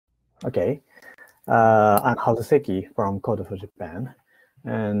Okay. I'm Hal Seki from Code for Japan,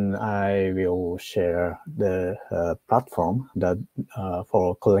 and I will share the platform that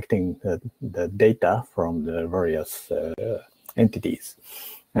for collecting the data from the various entities.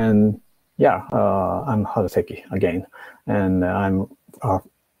 And yeah, I'm Hal Seki again, and I'm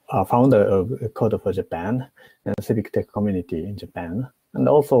a founder of Code for Japan and civic tech community in Japan. And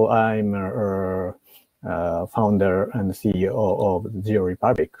also I'm a founder and CEO of Geo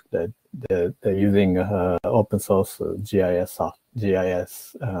Republic, the using open source GIS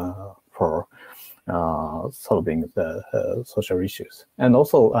for solving the social issues. And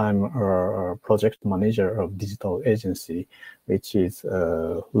also I'm a project manager of digital agency, which is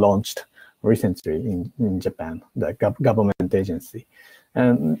launched recently in Japan, the government agency.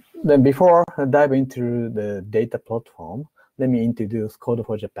 And then before I dive into the data platform, let me introduce Code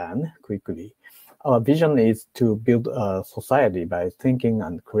for Japan quickly. Our vision is to build a society by thinking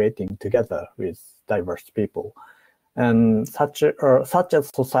and creating together with diverse people. And such a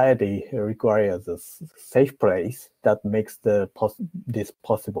society requires a safe place that makes this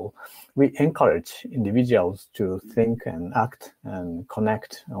possible. We encourage individuals to think and act and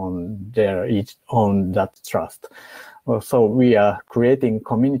connect on each own that trust. So we are creating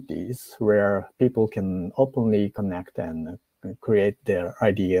communities where people can openly connect and create their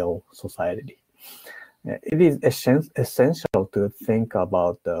ideal society. It is essential to think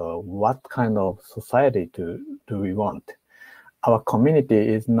about what kind of society do we want. Our community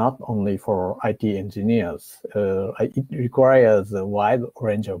is not only for IT engineers. It requires a wide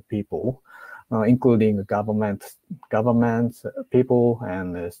range of people, including governments, people,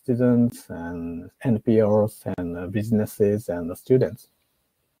 and students, and NPOs, and businesses, and students.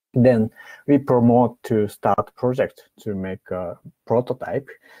 Then we promote to start project to make a prototype,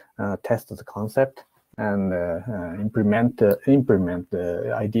 test the concept, and implement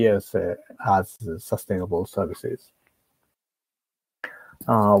the ideas as sustainable services.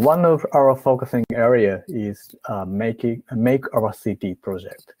 One of our focusing area is make our city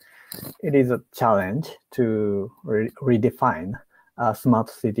project. It is a challenge to redefine a smart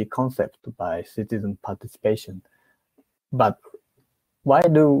city concept by citizen participation. But why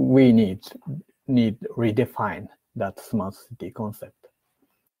do we need redefine that smart city concept?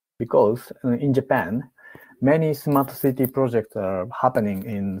 Because in Japan, many smart city projects are happening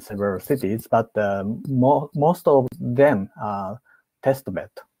in several cities, but most of them are testbed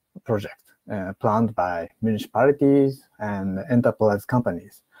projects planned by municipalities and enterprise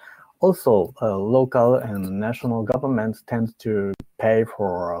companies. Also, local and national governments tend to pay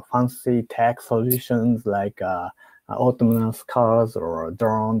for fancy tech solutions like autonomous cars or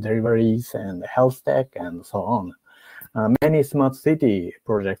drone deliveries and health tech and so on. Many smart city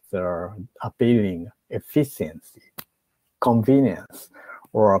projects are appealing efficiency, convenience,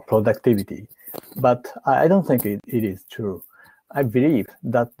 or productivity, but I don't think it is true. I believe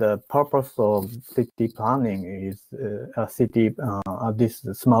that the purpose of city planning is this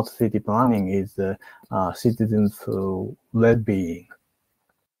smart city planning is citizens' well-being.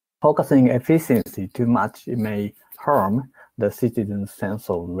 Focusing efficiency too much may harm the citizens' sense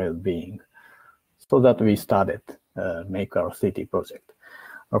of well-being. So that we started Make Our City project.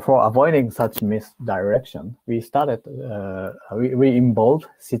 For avoiding such misdirection, we started, we involved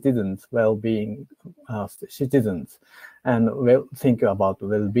citizens' well-being, citizens, and think about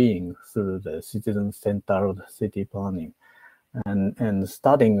well-being through the citizen-centered city planning, and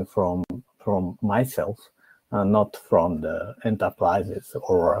starting from myself, not from the enterprises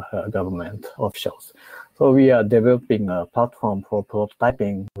or government officials. So we are developing a platform for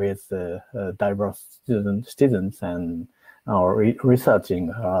prototyping with diverse students and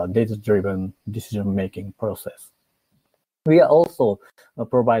researching data-driven decision-making process. We are also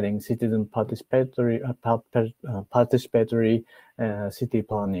providing citizen participatory city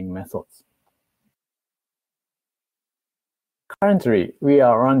planning methods. Currently, we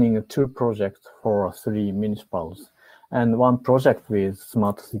are running 2 projects for 3 municipalities and 1 project with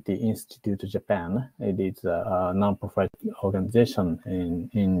Smart City Institute Japan. It is a non-profit organization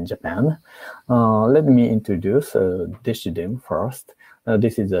in Japan. Let me introduce Decidim first.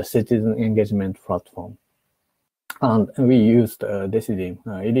 This is a citizen engagement platform. And we used Decidim.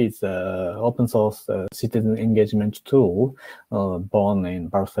 It is an open source citizen engagement tool born in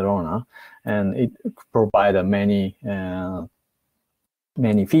Barcelona, and it provides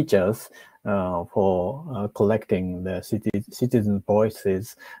many features for collecting the citizen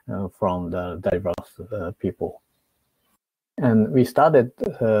voices from the diverse people. And we started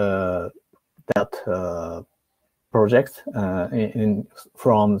that project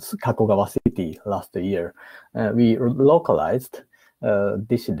from Kakogawa City last year. We localized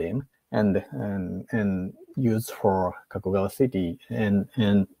decision and used for Kakogawa City and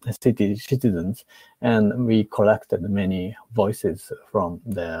city citizens, and we collected many voices from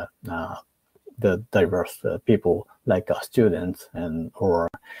the diverse people like students or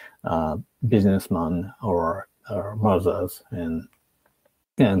businessmen or mothers and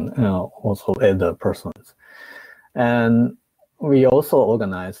also elder persons. And we also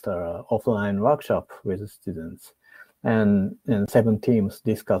organized an offline workshop with students, and 7 teams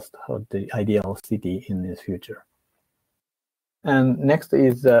discussed the ideal city in the future. And next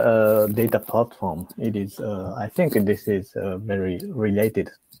is data platform. It is, I think this is very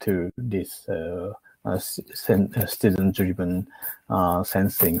related to this student-driven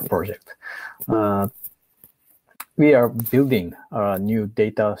sensing project. We are building a new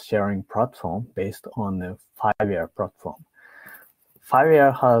data sharing platform based on the 5-year platform.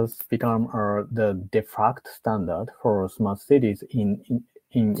 5-year has become the de facto standard for smart cities in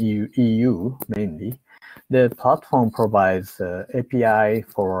EU mainly. The platform provides API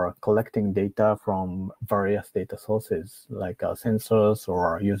for collecting data from various data sources like sensors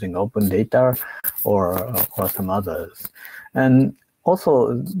or using open data or some others. And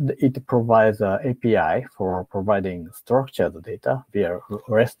also, it provides an API for providing structured data via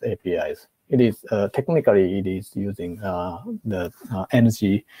REST APIs. It is technically it is using the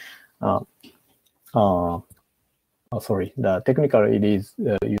NG. Technically it is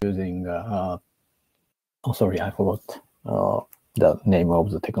using. Sorry, I forgot the name of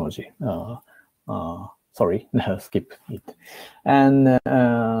the technology. Sorry, skip it. And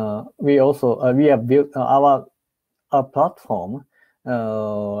we also we have built our platform.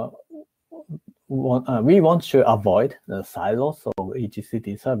 We want to avoid the silos of each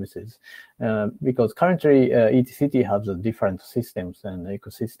city services because currently each city has different systems and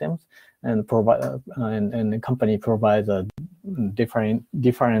ecosystems, and the company provides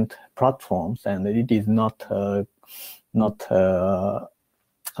different platforms, and it is not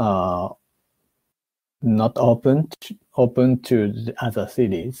open to the other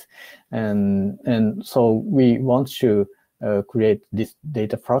cities, and so we want to create this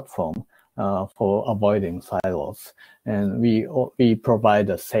data platform for avoiding silos, and we provide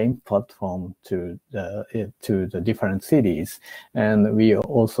the same platform to the different cities, and we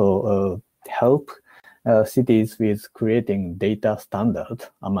also help cities with creating data standard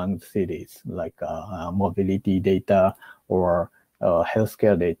among cities, like mobility data or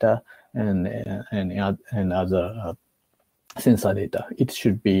healthcare data and other sensor data. It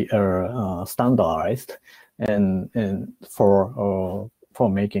should be standardized and for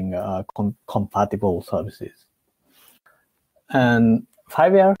making compatible services. And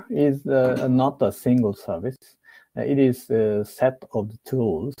 5-year is not a single service. It is a set of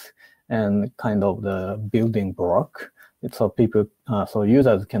tools and kind of the building block. So so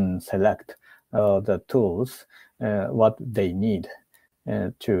users can select the tools what they need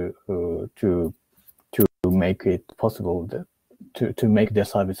to make it possible to make their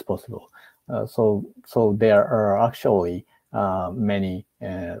service possible. So there are actually many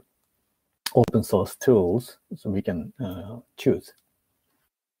open source tools, so we can choose.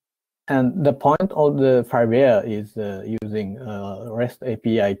 And the point of the 5-year is using REST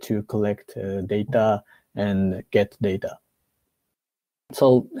API to collect data and get data.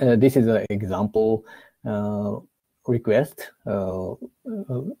 So this is an example request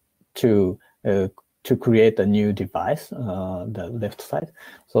to create a new device, the left side.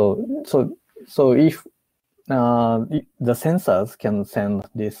 So if the sensors can send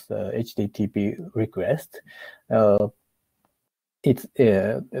this HTTP request, it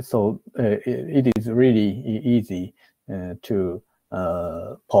is really easy to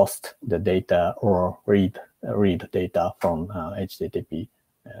post the data or read data from HTTP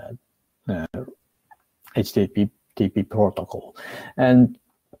protocol. And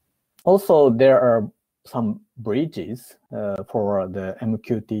also there are some bridges for the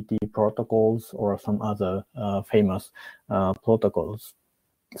MQTT protocols or some other famous protocols.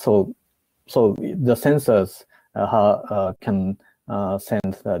 So the sensors can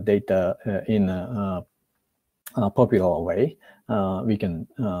send the data in a popular way. We can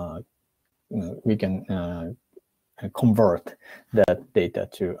convert that data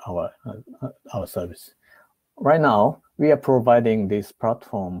to our service. Right now, we are providing this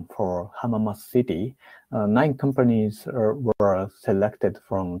platform for Hamamatsu City. 9 companies were selected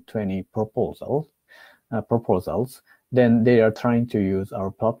from 20 proposals. Then they are trying to use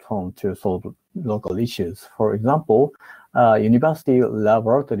our platform to solve local issues. For example, university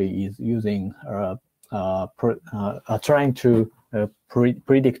laboratory is using trying to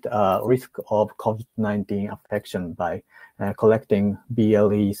predict risk of COVID-19 infection by collecting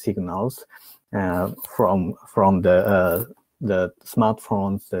BLE signals from the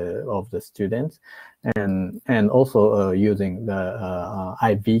smartphones of the students, and also using the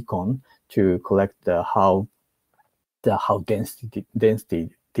iBeacon to collect how density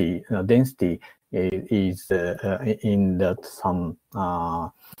is in some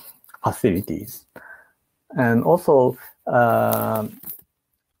facilities. And also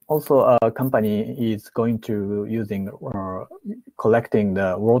a company is going to using collecting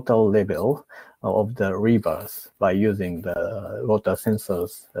the water level of the rivers by using the water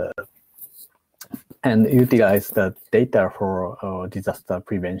sensors and utilize the data for disaster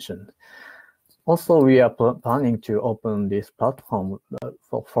prevention. Also, we are planning to open this platform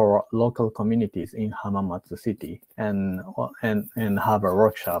for local communities in Hamamatsu City and have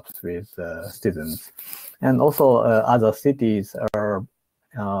workshops with students. And also, other cities are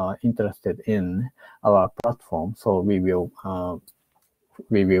interested in our platform, so we will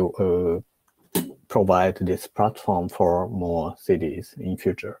provide this platform for more cities in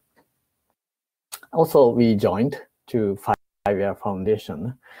future. Also, we joined to 5-year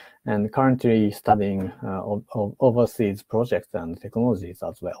foundation and currently studying overseas projects and technologies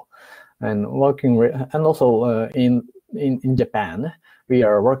as well. And working with, and also in Japan, we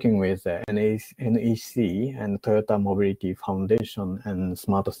are working with NEC and Toyota Mobility Foundation and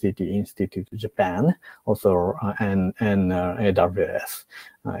Smart City Institute Japan, also and AWS,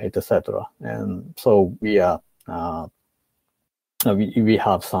 etc. And so we are we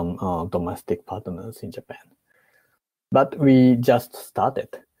have some domestic partners in Japan, but we just started.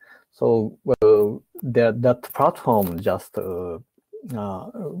 So that platform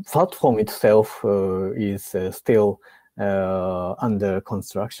platform itself is still under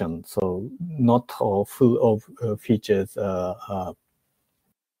construction. So not all full of features are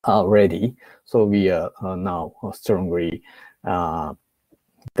ready. So we are now strongly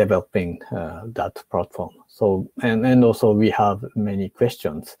developing that platform. So and also we have many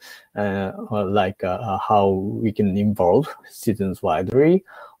questions like how we can involve students widely,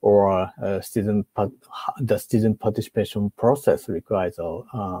 or the student participation process requires a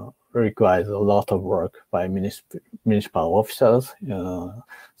lot of work by municipal officers.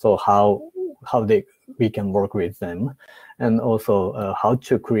 So how we can work with them, and also how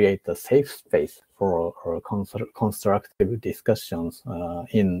to create a safe space for constructive discussions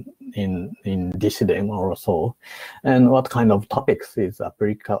in DCDM or so, and what kind of topics is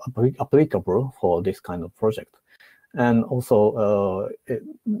applicable for this kind of project. And also,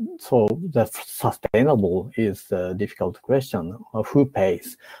 so the sustainable is a difficult question of who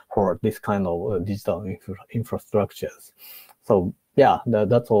pays for this kind of digital infrastructures. So yeah,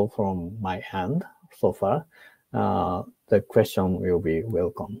 that's all from my end so far. The question will be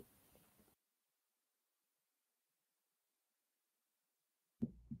welcome.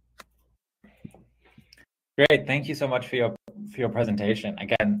 Great, thank you so much for your presentation.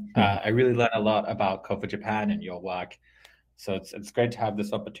 Again, I really learned a lot about Code for Japan and your work, so it's great to have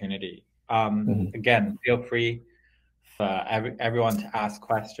this opportunity. Again, feel free for everyone to ask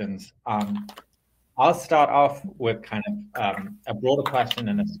questions. I'll start off with kind of a broader question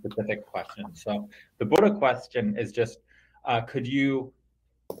and a specific question. So the broader question is just, could you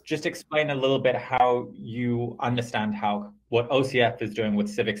just explain a little bit how you understand what OCF is doing with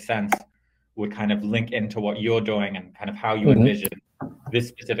Civic Sense would kind of link into what you're doing, and kind of how you envision this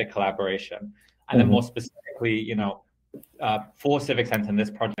specific collaboration? And then more specifically, you know, for Civic Sense in this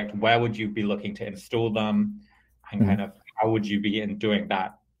project, where would you be looking to install them, and kind of how would you be in doing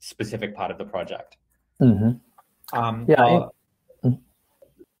that specific part of the project? Sorry,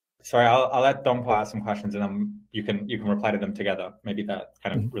 I'll let Dongpo ask some questions, and then you can reply to them together. Maybe that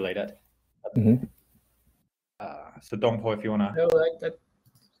kind of related. So Dongpo, if you wanna.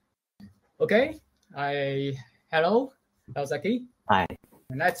 Okay. Hello, Hal Seki. Hi.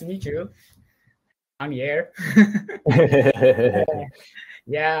 Nice to meet you on the air.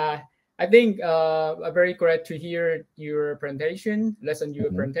 Yeah, I think very great to hear your presentation. Listen,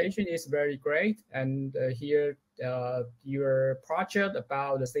 your presentation is very great, and hear your project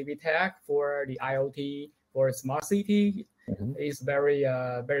about the safety tech for the IoT for smart city is very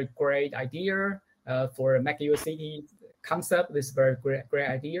great idea. For making your city concept is very great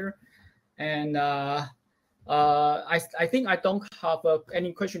idea. And I think I don't have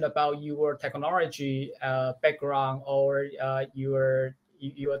any question about your technology background or your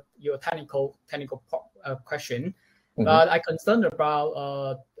technical question, but I concerned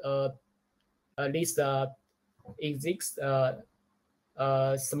about this exists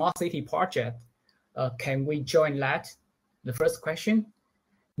smart city project. Can we join that? The first question.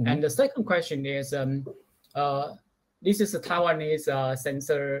 And the second question is, this is a Taiwanese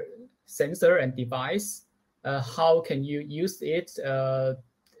sensor and device. How can you use it to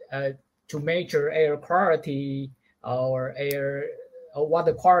measure air quality or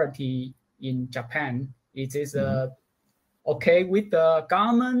water quality in Japan? Is this okay with the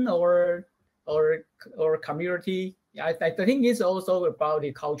government or community? I think it's also about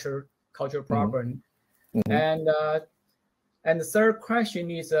the culture problem. And the third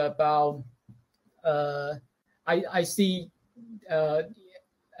question is about I see a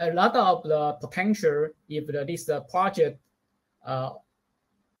lot of the potential if this project,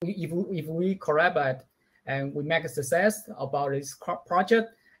 if we collaborate and we make a success about this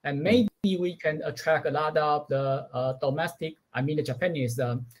project, and maybe we can attract a lot of the domestic, I mean the Japanese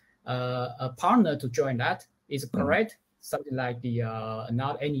partner to join that. Is it correct? Something like the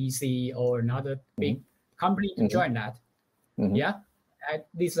not NEC or another big company to join that. Yeah,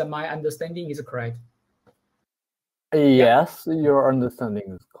 this is my understanding is correct. Yes, your understanding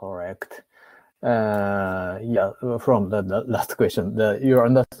is correct. Yeah, from the last question, your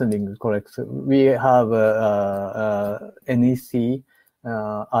understanding is correct. We have NEC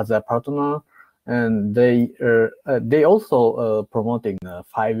as a partner, and they also promoting a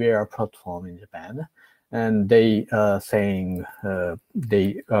 5-year platform in Japan, and they saying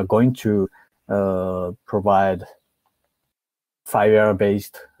they are going to provide 5-year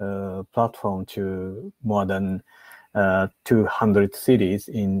based platform to more than 200 cities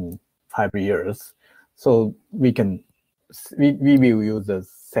in 5 years. So we will use the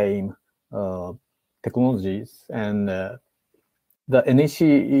same technologies, and the NEC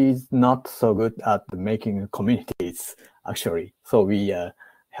is not so good at making communities actually. So we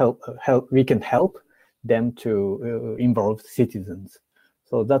we can help them to involve citizens.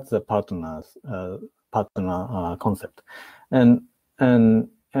 So that's the partner concept, and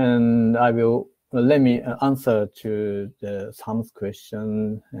I will. Let me answer to Sam's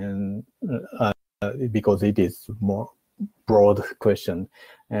question, and because it is more broad question,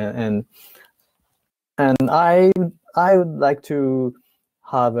 and I would like to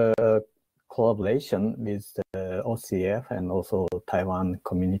have a collaboration with the OCF and also Taiwan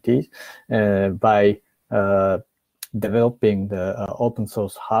communities by developing the open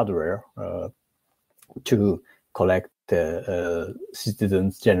source hardware to collect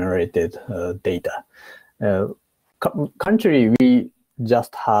citizens generated data. Currently, we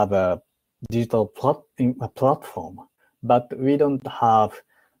just have a digital platform, but we don't have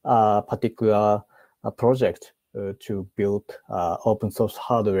a particular project to build open source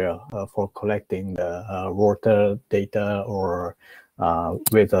hardware for collecting the water data or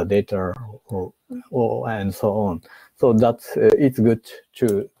weather data or and so on. So that's it's good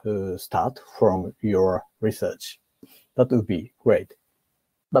to start from your research. That would be great,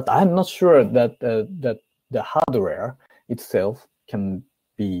 but I'm not sure that that the hardware itself can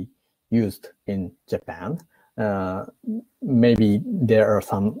be used in Japan. Maybe there are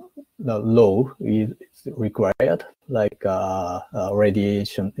some law is required, like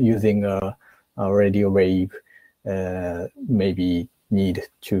radiation using a radio wave. Maybe need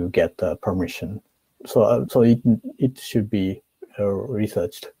to get permission. So it should be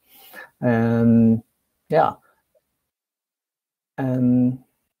researched, and yeah. And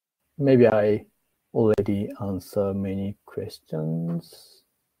maybe I already answered many questions.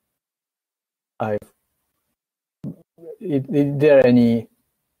 Is there any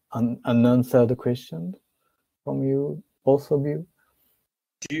unanswered questions from you, both of you?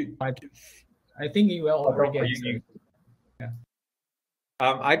 I think you will already answer. Yeah.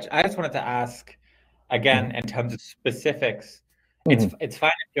 I just wanted to ask again in terms of specifics. It's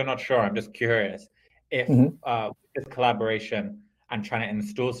fine if you're not sure. I'm just curious if this collaboration and trying to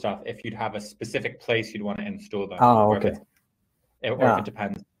install stuff, if you'd have a specific place you'd want to install them, or if it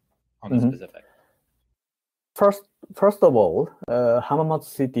depends on the specific. First of all, Hamamatsu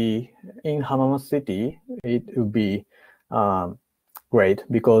City, it would be great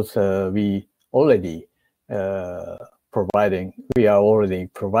because we are already providing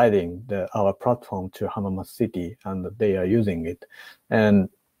our platform to Hamamatsu City, and they are using it. And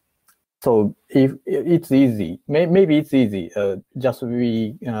so if it's easy, maybe it's easy. Just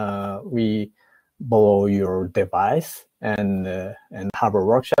we borrow your device and have a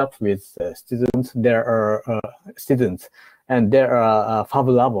workshop with students. There are students, and there are Fab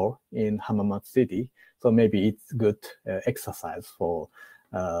Lab in Hamamatsu City. So maybe it's good exercise for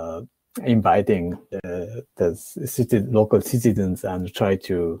inviting the local citizens and try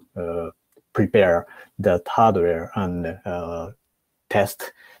to prepare that hardware and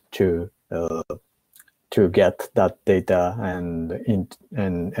test to get that data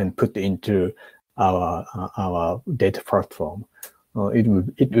and put into our data platform. It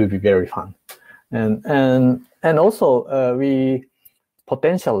will be very fun, and also we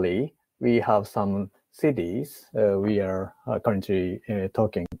potentially have some cities we are currently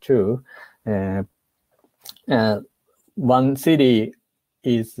talking to. One city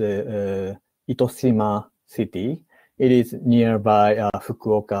is Itoshima City. It is nearby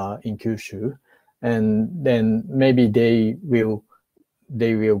Fukuoka in Kyushu, and then maybe they will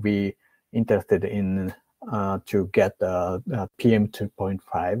be interested in to get PM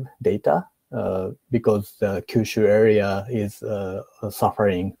 2.5 data because the Kyushu area is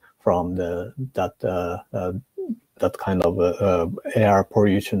suffering from that kind of air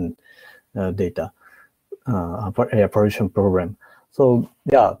pollution data, air pollution problem. So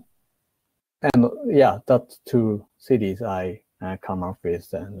yeah, and yeah, that's two cities I come up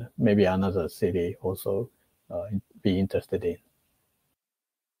with, and maybe another city also be interested in.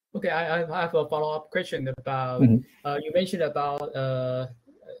 Okay, I have a follow-up question about you mentioned about a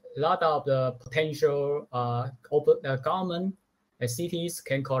lot of the potential government cities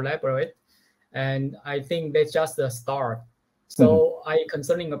can collaborate, and I think that's just the start. So I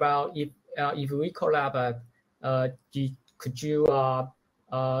concerning about if we collaborate, could you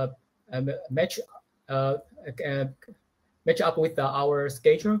match up with our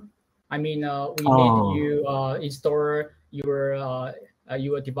schedule? I mean, we need you install your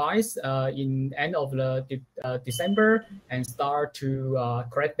device in end of the December and start to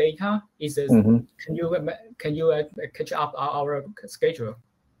collect data. Can you catch up our schedule?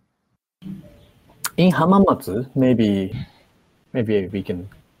 In Hamamatsu, maybe we can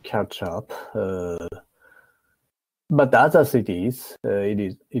catch up. But the other cities,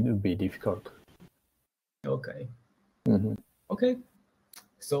 it will be difficult. Okay. Okay.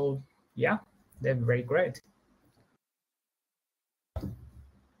 So yeah, that's very great.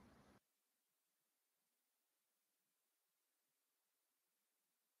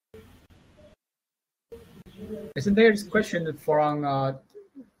 Isn't there a question from?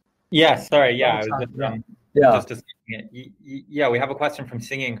 Yeah, sorry. Yeah, I was just discussing it. Yeah, we have a question from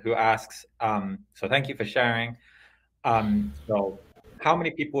Singing who asks. So thank you for sharing. So, how many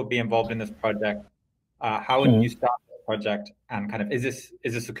people would be involved in this project? How would you start the project? And kind of is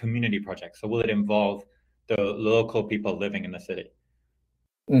this a community project? So will it involve the local people living in the city?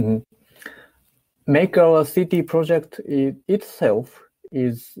 Make Our City project itself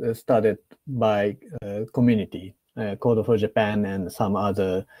is started by community, Code for Japan and some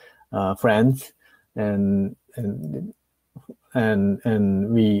other friends, and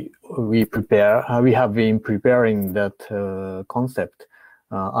we prepare. We have been preparing that concept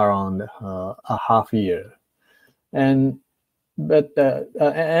around a half year, and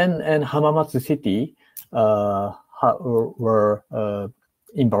Hamamatsu City were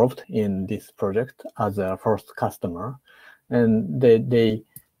involved in this project as a first customer, and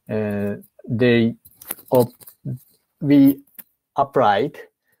we applied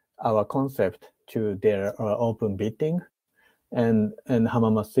our concept to their open bidding, and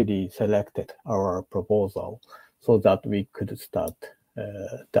Hamamatsu City selected our proposal so that we could start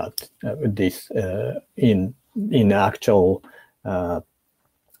this in actual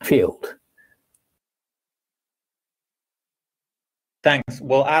field. Thanks.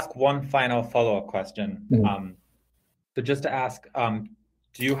 We'll ask one final follow-up question. So just to ask,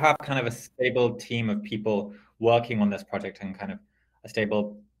 do you have kind of a stable team of people working on this project and kind of a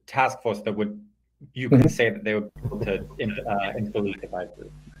stable task force that you can say that they would be able to install these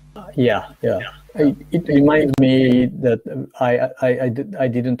devices? Yeah. It reminds me that I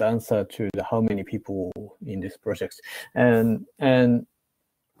didn't answer to how many people in this project, and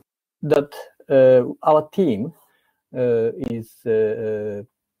that our team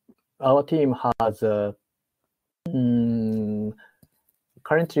has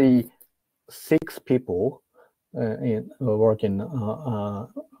currently 6 people working.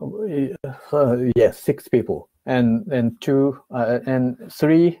 Yes, 6 people, and 3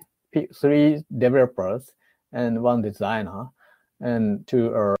 developers and 1 designer and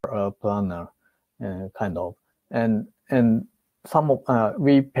 2 are planner, kind of, and some of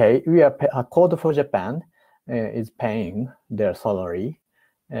Code for Japan is paying their salary,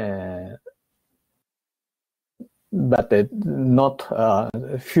 but not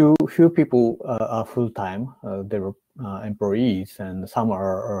few people are full-time. They were employees, and some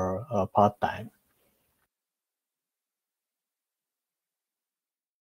are part-time.